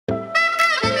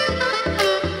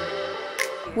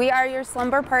We are your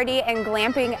slumber party and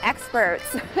glamping experts,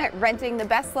 renting the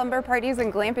best slumber parties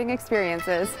and glamping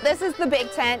experiences. This is the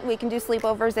big tent. We can do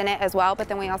sleepovers in it as well, but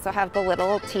then we also have the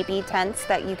little teepee tents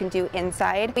that you can do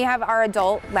inside. We have our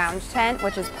adult lounge tent,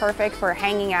 which is perfect for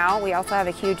hanging out. We also have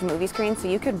a huge movie screen, so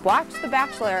you could watch The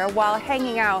Bachelor while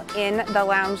hanging out in the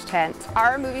lounge tent.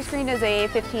 Our movie screen is a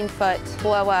 15-foot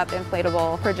blow-up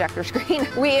inflatable projector screen.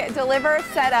 We deliver,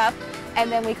 set up, and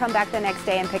then we come back the next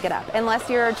day and pick it up. Unless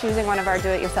you're choosing one of our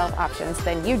do-it-yourself options,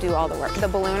 then you do all the work. The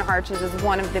balloon arches is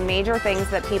one of the major things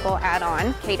that people add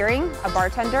on. Catering, a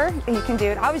bartender, you can do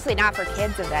it, obviously not for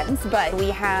kids events, but we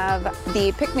have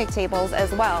the picnic tables as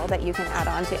well that you can add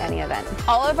on to any event.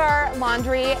 All of our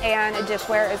laundry and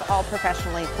dishware is all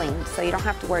professionally cleaned, so you don't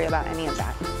have to worry about any of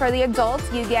that. For the adults,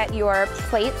 you get your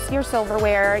plates, your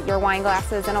silverware, your wine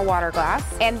glasses, and a water glass.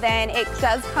 And then it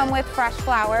does come with fresh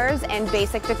flowers and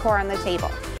basic decor on the table.